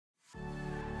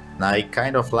And I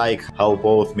kind of like how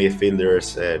both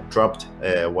midfielders dropped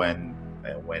when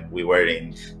we were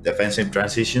in defensive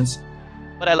transitions.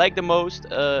 What I like the most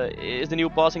is the new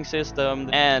passing system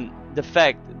and the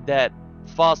fact that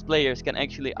fast players can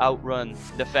actually outrun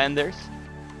defenders.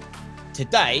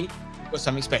 Today, we've got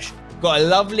something special. We've got a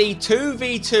lovely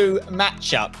 2v2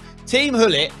 matchup. Team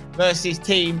Hullet versus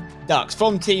Team Ducks.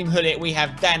 From Team Hullet, we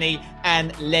have Danny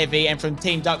and Levy. And from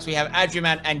Team Ducks, we have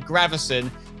Adrian and Gravison.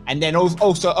 And then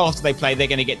also after they play, they're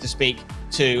going to get to speak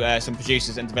to some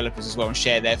producers and developers as well and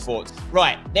share their thoughts.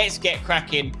 Right, let's get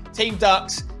cracking. Team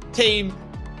Ducks, Team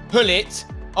Hullet,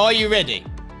 are you ready?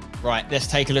 Right, let's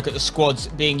take a look at the squads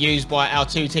being used by our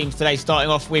two teams today.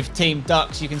 Starting off with Team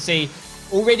Ducks, you can see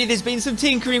already there's been some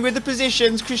tinkering with the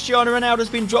positions. Cristiano Ronaldo's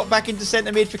been dropped back into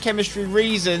centre mid for chemistry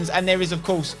reasons. And there is, of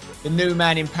course, the new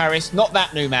man in Paris. Not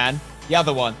that new man, the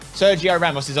other one. Sergio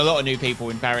Ramos. There's a lot of new people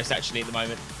in Paris, actually, at the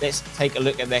moment. Let's take a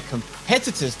look at their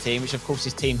competitors' team, which, of course,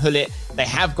 is Team Hullet. They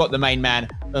have got the main man,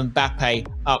 Mbappe,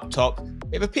 up top.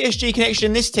 We have a PSG connection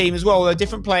in this team as well. There are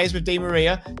different players with Di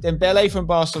Maria. Dembele from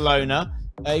Barcelona.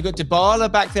 You've got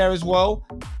Dybala back there as well.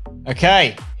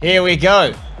 Okay, here we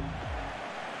go.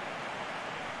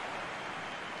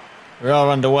 We are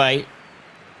underway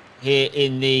here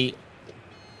in the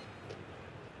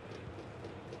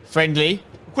friendly,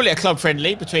 we'll call it a club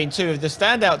friendly, between two of the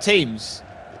standout teams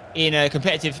in a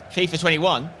competitive FIFA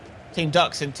 21. Team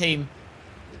Ducks and Team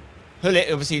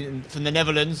Hullet, obviously from the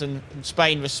Netherlands and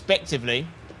Spain respectively.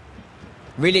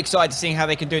 Really excited to see how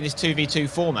they can do in this 2v2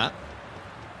 format.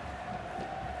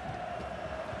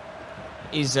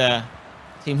 Is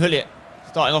Team Hullet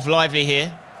starting off lively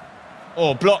here.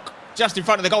 Or block just in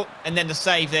front of the goal. And then the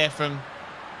save there from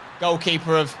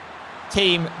goalkeeper of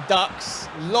Team Ducks.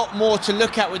 A lot more to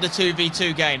look at with the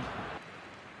 2v2 game.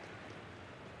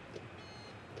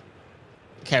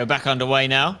 Okay, we're back underway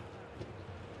now.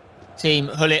 Team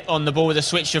Hullet on the ball with a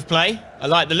switch of play. I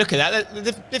like the look of that.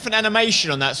 The different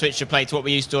animation on that switch of play to what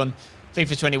we used to on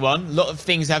FIFA 21. A lot of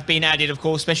things have been added, of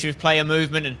course, especially with player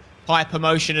movement and hyper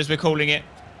motion, as we're calling it.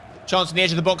 Chance on the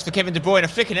edge of the box for Kevin De Bruyne,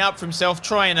 flicking it out for himself,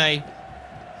 trying a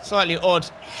slightly odd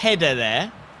header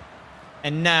there.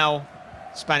 And now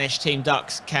Spanish Team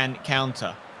Ducks can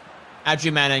counter.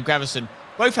 Adrian and Gravison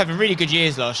both having really good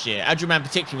years last year. Adrian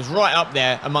particularly was right up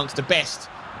there amongst the best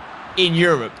in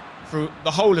Europe through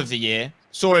the whole of the year.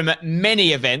 Saw him at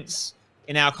many events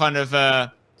in our kind of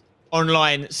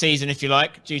online season, if you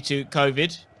like, due to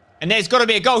COVID. And there's got to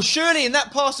be a goal, surely, and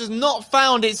that pass has not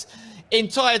found its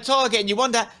entire target. And you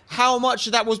wonder how much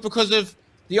of that was because of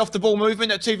the off-the-ball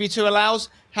movement that 2v2 allows.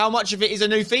 How much of it is a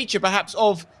new feature, perhaps,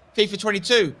 of FIFA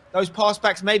 22? Those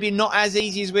pass-backs maybe not as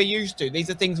easy as we're used to. These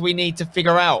are things we need to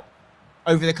figure out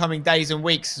over the coming days and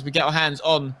weeks as we get our hands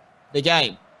on the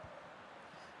game.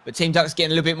 But Team Ducks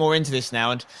getting a little bit more into this now.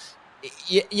 And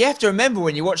you have to remember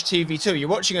when you watch 2v2, you're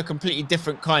watching a completely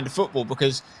different kind of football,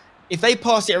 because if they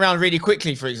pass it around really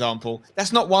quickly, for example,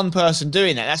 that's not one person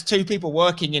doing that. That's two people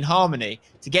working in harmony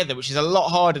together, which is a lot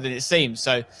harder than it seems.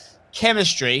 So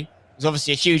chemistry is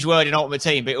obviously a huge word in Ultimate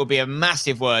Team, but it will be a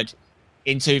massive word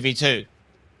in 2v2.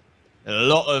 A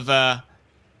lot of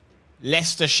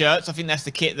Leicester shirts. I think that's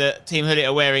the kit that Team Hullet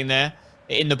are wearing there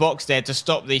in the box there to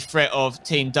stop the threat of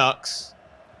Team Ducks.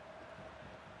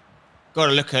 Got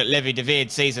to look at Levy de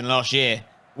Veer's season last year.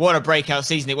 What a breakout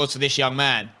season it was for this young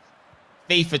man.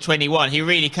 FIFA 21, he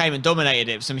really came and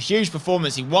dominated it. Some huge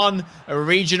performance. He won a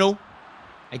regional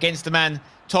against the man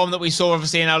Tom that we saw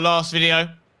obviously in our last video.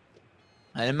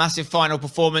 And a massive final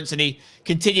performance, and he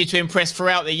continued to impress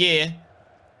throughout the year.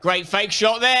 Great fake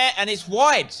shot there, and it's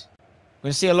wide. We're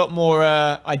going to see a lot more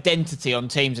identity on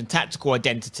teams and tactical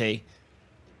identity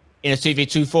in a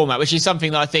 2v2 format, which is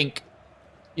something that I think,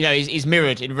 you know, is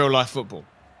mirrored in real life football.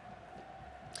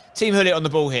 Team Hullet on the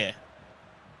ball here.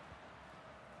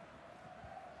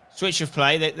 Switch of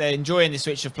play. They're enjoying the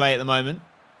switch of play at the moment.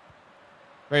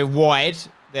 Very wide.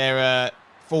 Their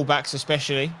fullbacks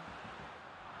especially.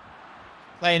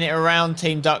 Playing it around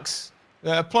Team Ducks.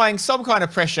 Applying some kind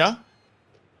of pressure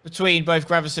between both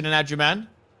Gravison and Adrian.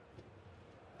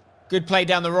 Good play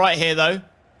down the right here, though.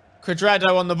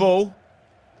 Cuadrado on the ball.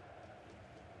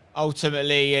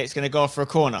 Ultimately, it's going to go off for a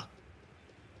corner.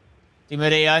 Di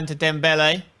Maria into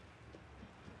Dembele.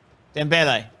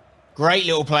 Dembele. Great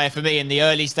little player for me in the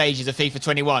early stages of FIFA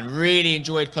 21. Really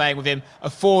enjoyed playing with him.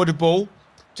 Affordable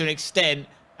to an extent.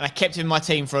 And I kept him in my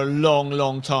team for a long,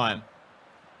 long time.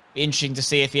 Be interesting to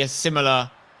see if he has similar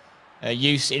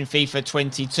use in FIFA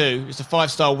 22. It's a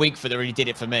 5-star week for that really did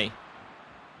it for me.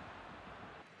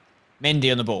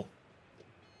 Mendy on the ball.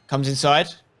 Comes inside.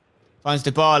 Finds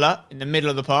Dybala in the middle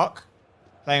of the park.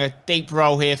 Playing a deep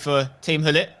role here for Team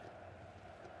Hullet.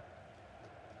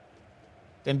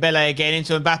 Dembele again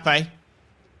into Mbappe.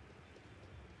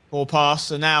 Poor pass.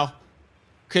 So now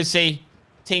could see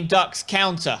Team Ducks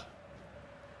counter.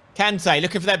 Kante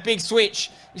looking for that big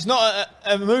switch. It's not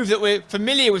a move that we're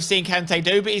familiar with seeing Kante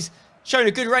do, but he's shown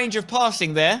a good range of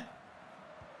passing there.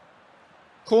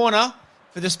 Corner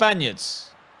for the Spaniards.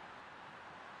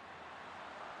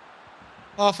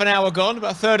 Half an hour gone,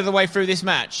 about a third of the way through this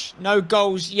match. No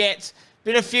goals yet.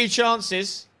 Been a few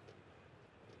chances.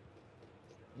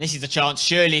 This is a chance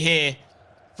surely here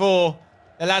for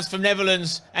the lads from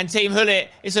Netherlands and Team Hullet.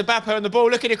 It's Mbappe on the ball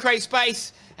looking to create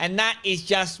space. And that is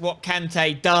just what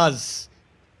Kante does.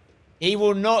 He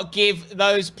will not give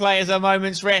those players a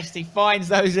moment's rest. He finds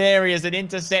those areas and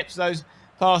intercepts those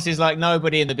passes like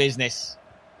nobody in the business.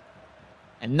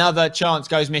 Another chance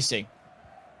goes missing.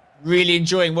 Really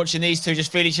enjoying watching these two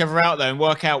just feel each other out though and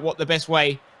work out what the best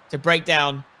way to break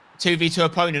down a 2v2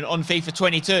 opponent on FIFA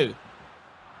 22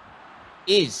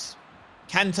 is.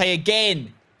 Kante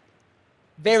again.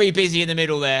 Very busy in the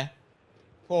middle there.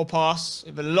 Poor pass.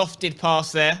 With a lofted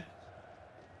pass there.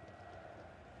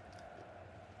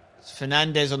 It's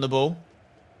Fernandez on the ball.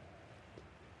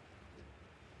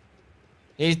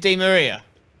 Here's Di Maria.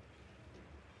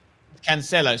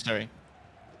 Cancelo, sorry.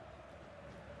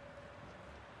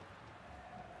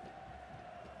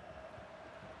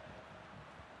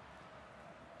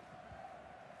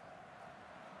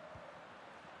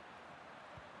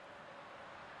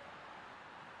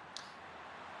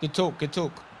 Good talk, good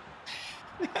talk.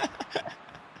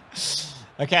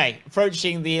 Okay,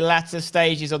 approaching the latter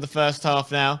stages of the first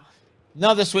half now.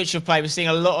 Another switch of play. We're seeing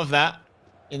a lot of that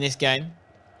in this game.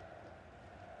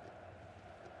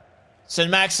 St.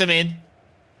 Maximin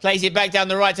plays it back down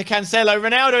the right to Cancelo.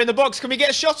 Ronaldo in the box. Can we get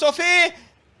a shot off here?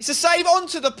 It's a save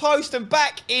onto the post and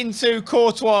back into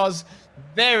Courtois'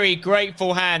 very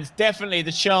grateful hands. Definitely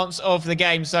the chance of the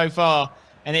game so far.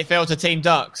 And it fell to Team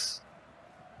Ducks.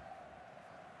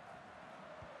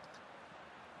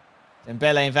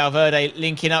 Dembele and Valverde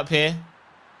linking up here.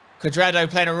 Cuadrado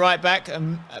playing a right back.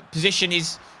 Position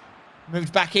is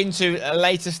moved back into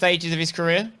later stages of his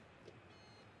career.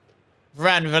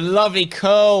 Varane with a lovely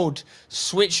curled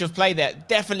switch of play there.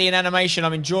 Definitely an animation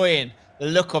I'm enjoying the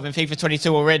look of in FIFA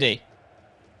 22 already.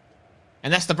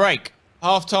 And that's the break.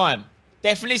 Half time.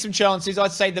 Definitely some chances.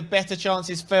 I'd say the better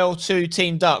chances fell to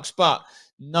Team Ducks, but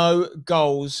no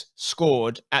goals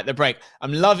scored at the break.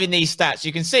 I'm loving these stats.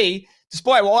 You can see,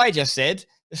 despite what I just said,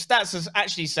 the stats are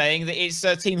actually saying that it's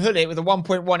Team Hullet with a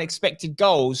 1.1 expected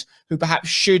goals who perhaps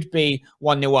should be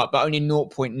 1-0 up, but only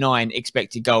 0.9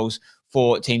 expected goals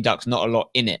for Team Ducks. Not a lot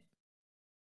in it.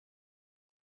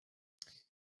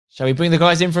 Shall we bring the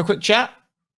guys in for a quick chat?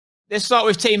 Let's start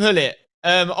with Team Hullet.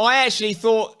 I actually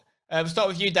thought, start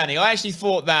with you, Danny. I actually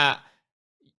thought that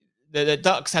the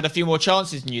Ducks had a few more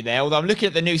chances than you there, although I'm looking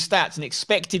at the new stats and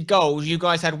expected goals, you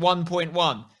guys had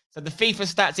 1.1. So the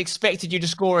FIFA stats expected you to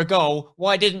score a goal.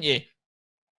 Why didn't you?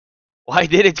 Why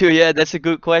didn't you? Yeah, that's a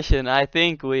good question. I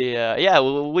think we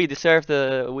deserved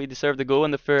the goal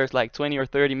in the first like 20 or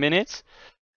 30 minutes,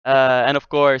 and of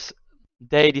course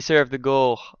they deserved the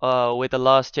goal with the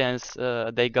last chance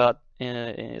they got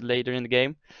later in the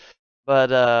game. But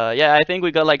yeah, I think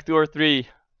we got like 2 or 3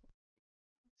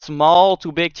 small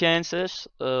to big chances,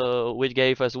 which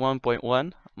gave us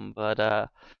 1.1. But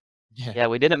yeah,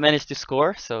 we didn't manage to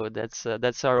score, so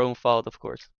that's our own fault, of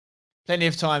course. Plenty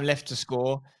of time left to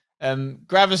score.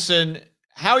 Gravison,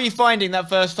 how are you finding that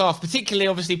first half, particularly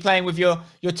obviously playing with your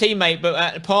teammate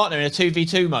but a partner in a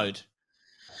 2v2 mode?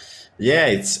 Yeah,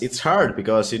 it's hard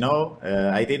because, you know,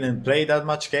 I didn't play that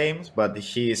much games, but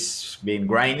he's been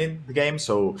grinding the game,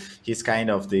 so he's kind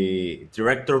of the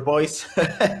director voice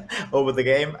over the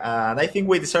game. And I think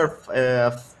we deserve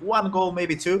 1 goal,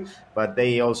 maybe 2, but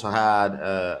they also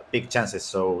had big chances.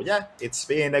 So yeah, it's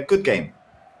been a good game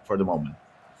for the moment.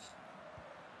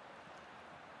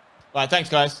 Right, thanks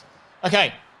guys.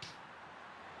 Okay,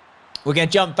 we're going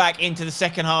to jump back into the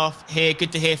second half here.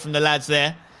 Good to hear from the lads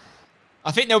there.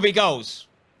 I think there'll be goals.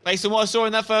 Based on what I saw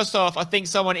in that first half, I think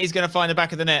someone is going to find the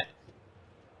back of the net.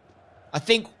 I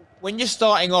think when you're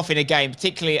starting off in a game,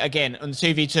 particularly, again, on the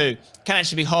 2v2, it can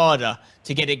actually be harder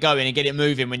to get it going and get it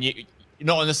moving when you're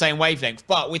not on the same wavelength.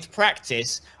 But with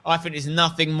practice, I think there's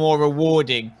nothing more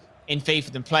rewarding in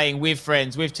FIFA than playing with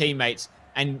friends, with teammates,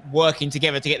 and working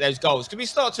together to get those goals. Because we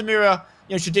start to mirror,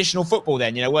 you know, traditional football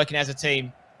then, you know, working as a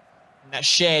team, and that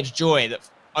shared joy that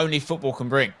only football can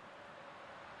bring.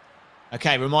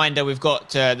 Okay, reminder, we've got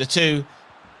the 2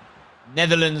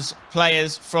 Netherlands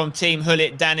players from Team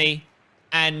Hullet, Danny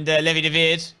and Levi de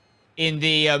Weerd, in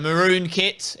the maroon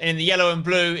kit. And in the yellow and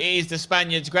blue, it is the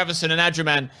Spaniards, Gravison and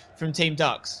Adraman from Team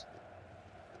Ducks.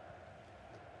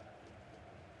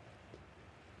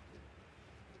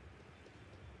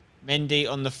 Mendy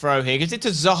on the throw here. Gives it to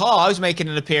Zaha, who's making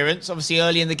an appearance. Obviously,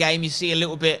 early in the game, you see a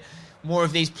little bit more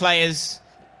of these players.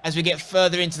 As we get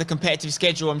further into the competitive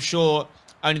schedule, I'm sure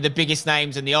only the biggest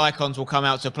names and the icons will come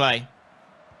out to play.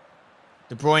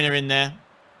 De Bruyne in there.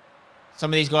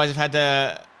 Some of these guys have had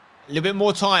a little bit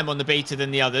more time on the beta than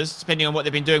the others, depending on what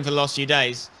they've been doing for the last few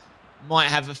days. Might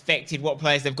have affected what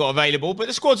players they've got available, but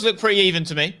the squads look pretty even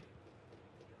to me.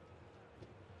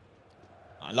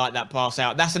 I like that pass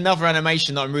out. That's another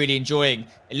animation that I'm really enjoying.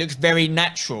 It looks very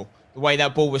natural, the way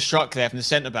that ball was struck there from the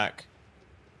centre-back.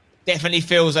 Definitely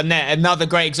feels another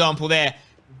great example there.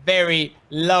 Very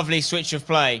lovely switch of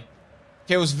play.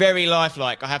 Feels very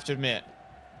lifelike, I have to admit.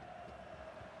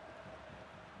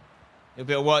 A little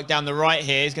bit of work down the right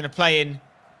here. He's going to play in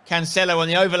Cancelo on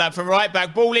the overlap from right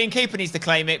back. Ball in, keeper needs to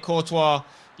claim it. Courtois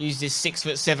used his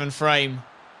 6'7" frame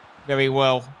very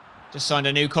well. Just signed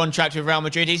a new contract with Real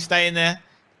Madrid. He's staying there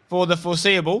for the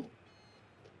foreseeable.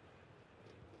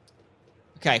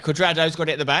 Okay, Cuadrado's got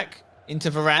it at the back. Into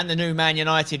Varane, the new Man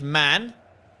United man.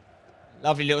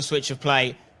 Lovely little switch of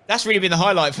play. That's really been the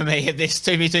highlight for me of this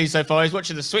 2v2 so far, is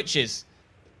watching the switches.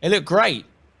 They look great.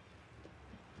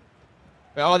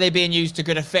 But are they being used to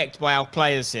good effect by our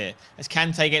players here? As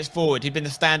Kante gets forward, he's been the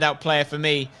standout player for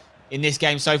me in this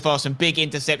game so far. Some big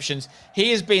interceptions.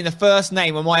 He has been the first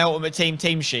name on my Ultimate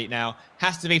Team sheet now.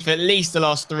 Has to be for at least the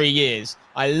last 3 years.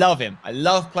 I love him. I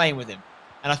love playing with him.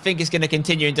 And I think it's going to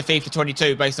continue into FIFA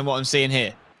 22 based on what I'm seeing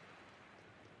here.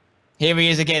 Here he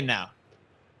is again now.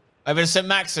 Over to St.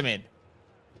 Maximin.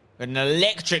 With an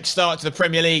electric start to the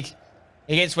Premier League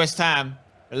against West Ham.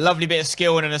 A lovely bit of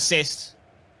skill and an assist.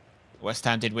 West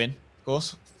Ham did win, of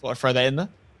course. Thought I'd throw that in there.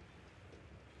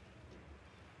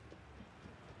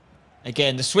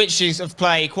 Again, the switches of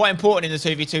play, quite important in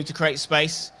the 2v2 to create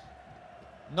space.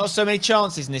 Not so many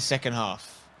chances in this second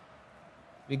half.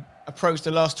 We approached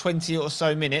the last 20 or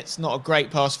so minutes. Not a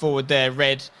great pass forward there,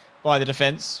 read by the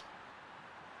defence.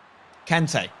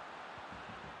 Kante.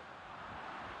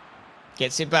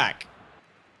 Gets it back.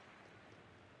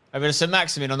 Over to St.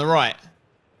 Maximin on the right.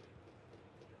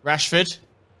 Rashford.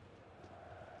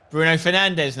 Bruno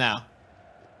Fernandes now.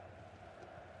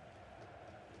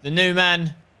 The new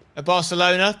man at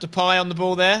Barcelona. Depay on the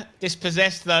ball there.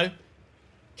 Dispossessed though.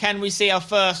 Can we see our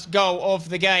first goal of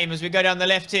the game as we go down the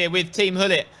left here with Team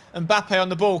Hullet? Mbappe on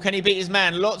the ball. Can he beat his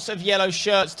man? Lots of yellow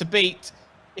shirts to beat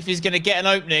if he's going to get an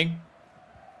opening.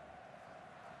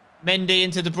 Mendy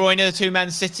into De Bruyne. The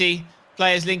two-man City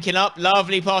players linking up.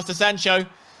 Lovely pass to Sancho.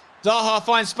 Zaha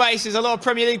finds space. There's a lot of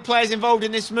Premier League players involved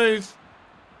in this move.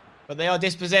 But they are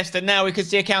dispossessed, and now we could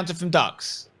see a counter from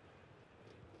Ducks.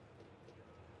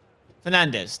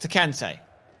 Fernandes to Kante.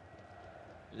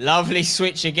 Lovely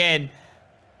switch again.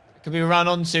 Could be run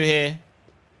onto here.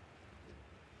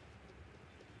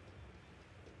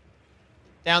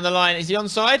 Down the line. Is he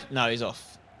onside? No, he's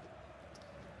off.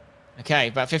 Okay,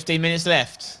 about 15 minutes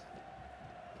left.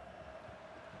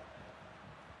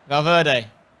 Valverde.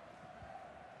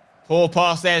 Poor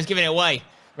pass there. He's giving it away.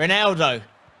 Ronaldo.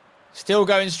 Still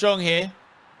going strong here.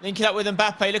 Linking up with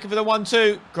Mbappe. Looking for the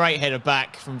 1-2. Great header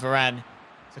back from Varane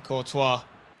to Courtois.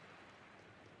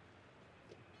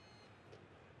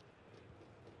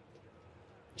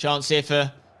 Chance here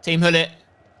for Team Hullet.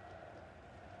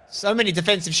 So many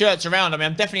defensive shirts around. I mean,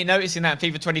 I'm definitely noticing that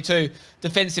FIFA 22.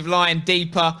 Defensive line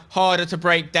deeper, harder to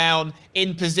break down,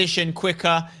 in position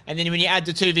quicker. And then when you add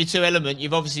the 2v2 element,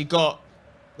 you've obviously got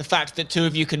the fact that two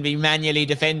of you can be manually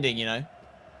defending, you know.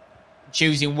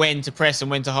 Choosing when to press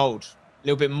and when to hold. A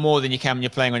little bit more than you can when you're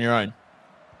playing on your own.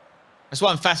 That's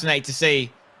what I'm fascinated to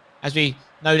see as we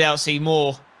no doubt see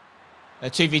more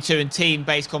 2v2 and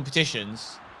team-based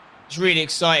competitions. Just really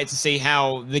excited to see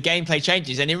how the gameplay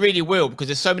changes, and it really will, because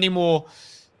there's so many more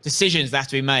decisions that have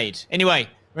to be made. Anyway,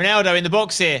 Ronaldo in the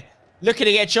box here, looking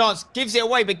to get a chance, gives it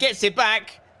away but gets it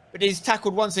back, but is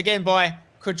tackled once again by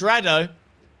Cuadrado.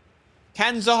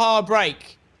 Can Zaha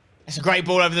break? It's a great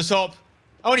ball over the top.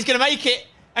 Oh, and he's going to make it.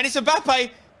 And it's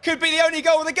Mbappe. Could be the only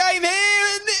goal of the game here.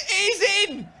 And he's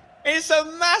in. It's a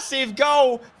massive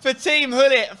goal for Team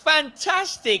Hullet.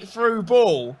 Fantastic through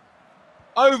ball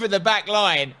over the back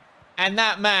line. And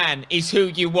that man is who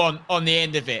you want on the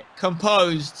end of it.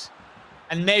 Composed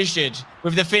and measured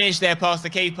with the finish there past the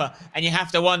keeper. And you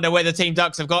have to wonder whether Team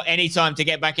Ducks have got any time to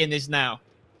get back in this now.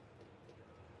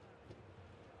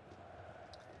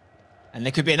 And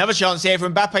there could be another chance here for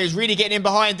Mbappe, who's really getting in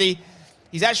behind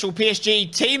his actual PSG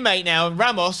teammate now,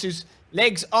 Ramos, whose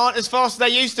legs aren't as fast as they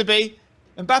used to be.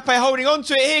 Mbappe holding on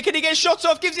to it here. Can he get shot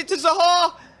off? Gives it to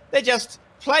Zaha. They're just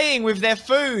playing with their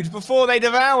food before they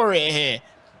devour it here.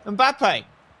 Mbappe.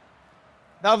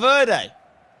 Valverde.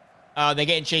 Oh, they're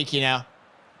getting cheeky now.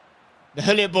 The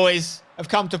Hullet boys have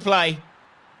come to play,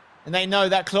 and they know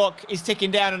that clock is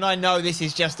ticking down, and I know this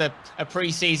is just a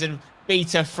pre-season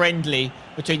beta friendly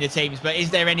between the teams, but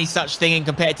is there any such thing in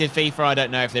competitive FIFA? I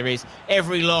don't know if there is.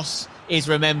 Every loss is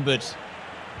remembered.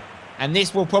 And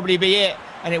this will probably be it,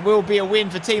 and it will be a win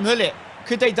for Team Hullet.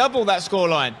 Could they double that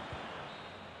scoreline?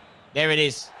 There it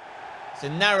is. It's a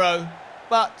narrow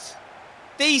but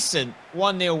decent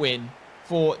 1-0 win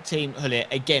for Team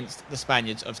Hullet against the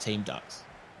Spaniards of Team Ducks.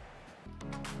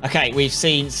 Okay, we've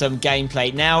seen some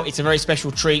gameplay. Now it's a very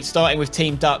special treat, starting with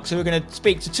Team Ducks, who are going to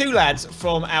speak to two lads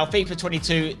from our FIFA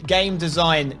 22 game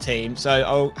design team. So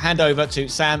I'll hand over to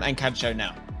Sam and Cancho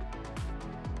now.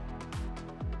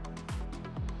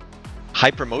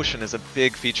 Hypermotion is a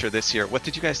big feature this year. What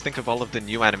did you guys think of all of the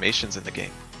new animations in the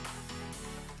game?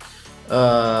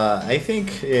 I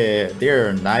think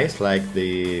they're nice, like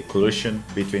the collision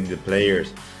between the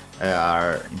players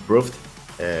are improved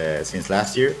since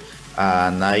last year.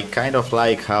 And I kind of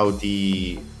like how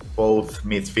the both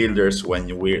midfielders,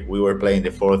 when we were playing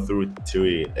the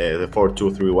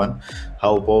 4-2-3-1,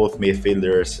 how both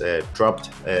midfielders dropped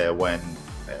when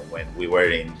we were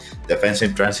in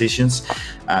defensive transitions,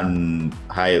 and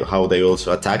how they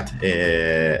also attacked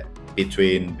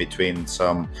between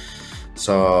some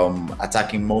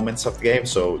attacking moments of the game.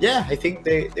 So yeah, I think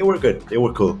they were good. They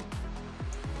were cool.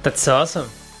 That's awesome.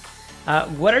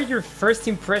 What are your first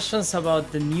impressions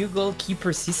about the new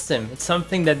goalkeeper system? It's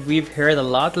something that we've heard a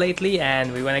lot lately,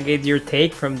 and we want to get your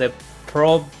take from the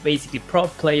basically pro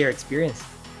player experience.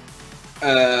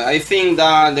 I think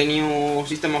that the new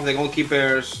system of the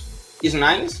goalkeepers is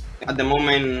nice. At the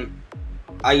moment,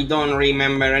 I don't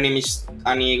remember any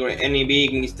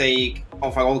big mistake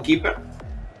of a goalkeeper.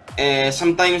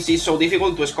 Sometimes it's so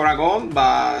difficult to score a goal,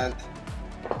 but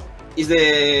it's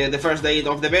the first day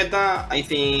of the beta. I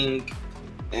think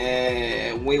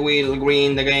we will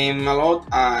green the game a lot,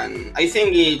 and I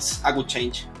think it's a good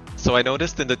change. So I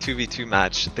noticed in the 2v2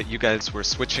 match that you guys were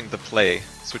switching the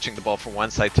ball from one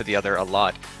side to the other a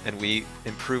lot, and we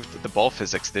improved the ball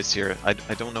physics this year. I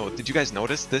don't know, did you guys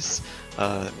notice this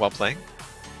while playing?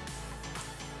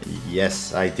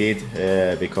 Yes, I did,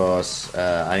 because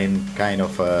I'm kind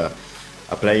of a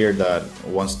player that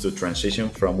wants to transition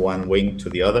from one wing to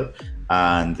the other,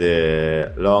 and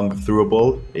the long through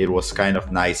ball, it was kind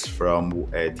of nice from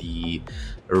the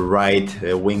right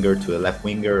winger to the left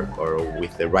winger, or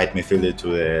with the right midfielder to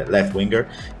the left winger.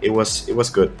 It was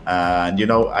good, and you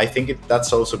know, I think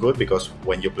that's also good, because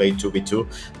when you play 2v2,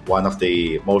 one of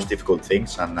the most difficult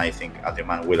things, and I think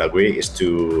Adrian will agree, is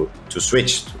to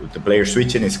switch. The player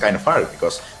switching is kind of hard,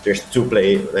 because there's two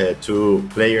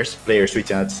players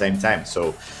switching at the same time.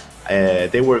 So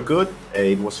they were good.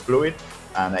 It was fluid,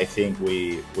 and I think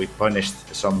we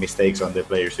punished some mistakes on the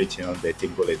player switching on the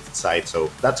Team Bullet side.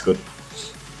 So that's good.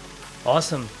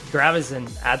 Awesome. Gravis and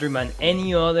Adriman,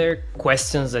 any other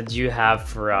questions that you have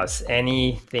for us?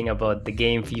 Anything about the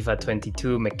game FIFA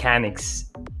 22 mechanics?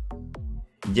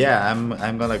 Yeah,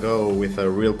 I'm gonna go with a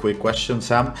real quick question,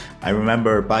 Sam. I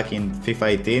remember back in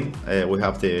FIFA 18, we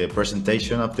have the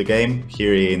presentation of the game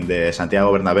here in the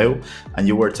Santiago Bernabeu, and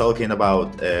you were talking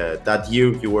about that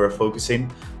you were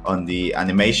focusing on the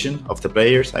animation of the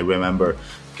players. I remember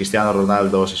Cristiano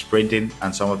Ronaldo's sprinting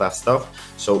and some of that stuff.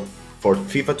 So for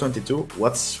FIFA 22,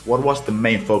 what was the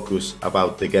main focus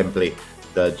about the gameplay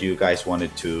that you guys wanted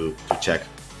to check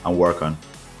and work on?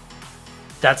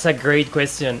 That's a great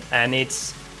question, and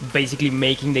it's basically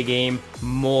making the game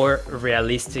more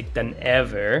realistic than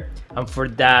ever. And for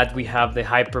that, we have the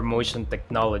hypermotion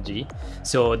technology.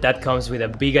 So that comes with a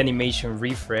big animation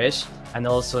refresh and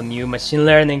also new machine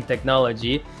learning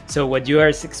technology. So what you are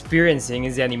experiencing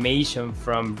is the animation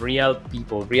from real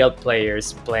people, real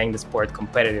players playing the sport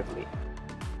competitively.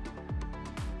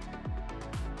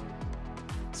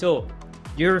 So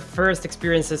your first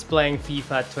experiences playing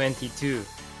FIFA 22.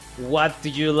 What do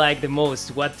you like the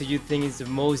most? What do you think is the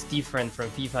most different from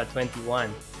FIFA 21?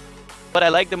 What I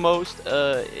like the most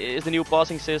is the new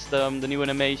passing system, the new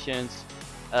animations,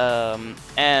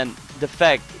 and the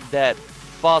fact that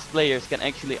fast players can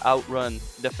actually outrun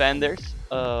defenders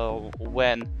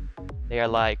when they are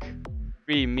like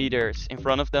 3 meters in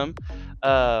front of them.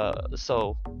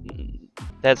 So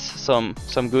that's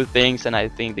some good things, and I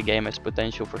think the game has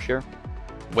potential for sure.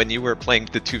 When you were playing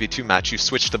the 2v2 match, you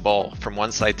switched the ball from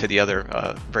one side to the other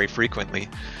very frequently.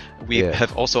 We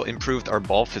have also improved our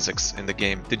ball physics in the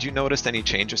game. Did you notice any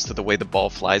changes to the way the ball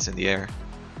flies in the air?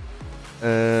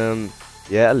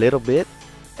 Yeah, a little bit.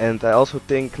 And I also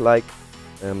think, like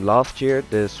last year,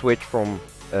 the switch from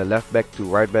left back to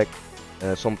right back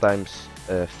sometimes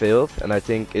failed, and I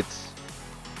think it's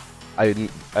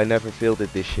I never failed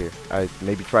it this year. I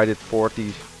maybe tried it 40,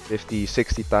 50,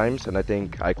 60 times, and I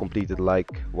think I completed like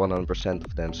 100%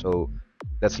 of them. So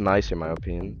that's nice in my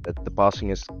opinion. That the passing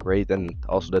is great and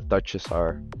also the touches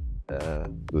are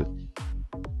good.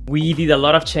 We did a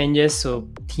lot of changes, so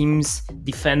teams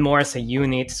defend more as a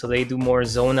unit, so they do more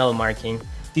zonal marking.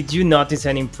 Did you notice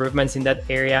any improvements in that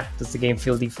area? Does the game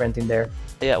feel different in there?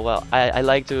 Yeah, well, I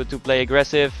like to play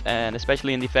aggressive, and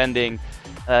especially in defending.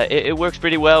 It works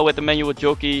pretty well with the manual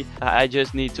jockey. I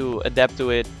just need to adapt to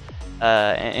it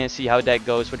and see how that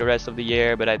goes for the rest of the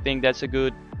year. But I think that's a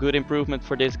good improvement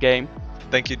for this game.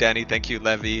 Thank you, Danny. Thank you,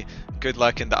 Levi. Good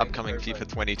luck in the upcoming FIFA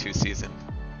 22 season.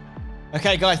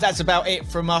 Okay, guys, that's about it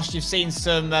from us. You've seen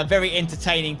some very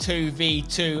entertaining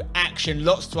 2v2 action,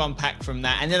 lots to unpack from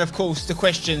that. And then, of course, the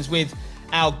questions with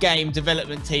our game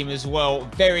development team as well.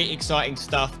 Very exciting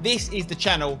stuff. This is the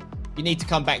channel you need to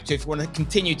come back to if you want to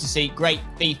continue to see great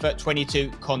FIFA 22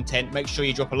 content. Make sure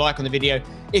you drop a like on the video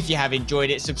if you have enjoyed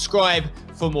it. Subscribe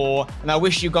for more. And I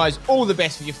wish you guys all the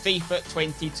best for your FIFA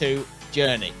 22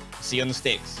 journey. See you on the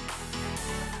sticks.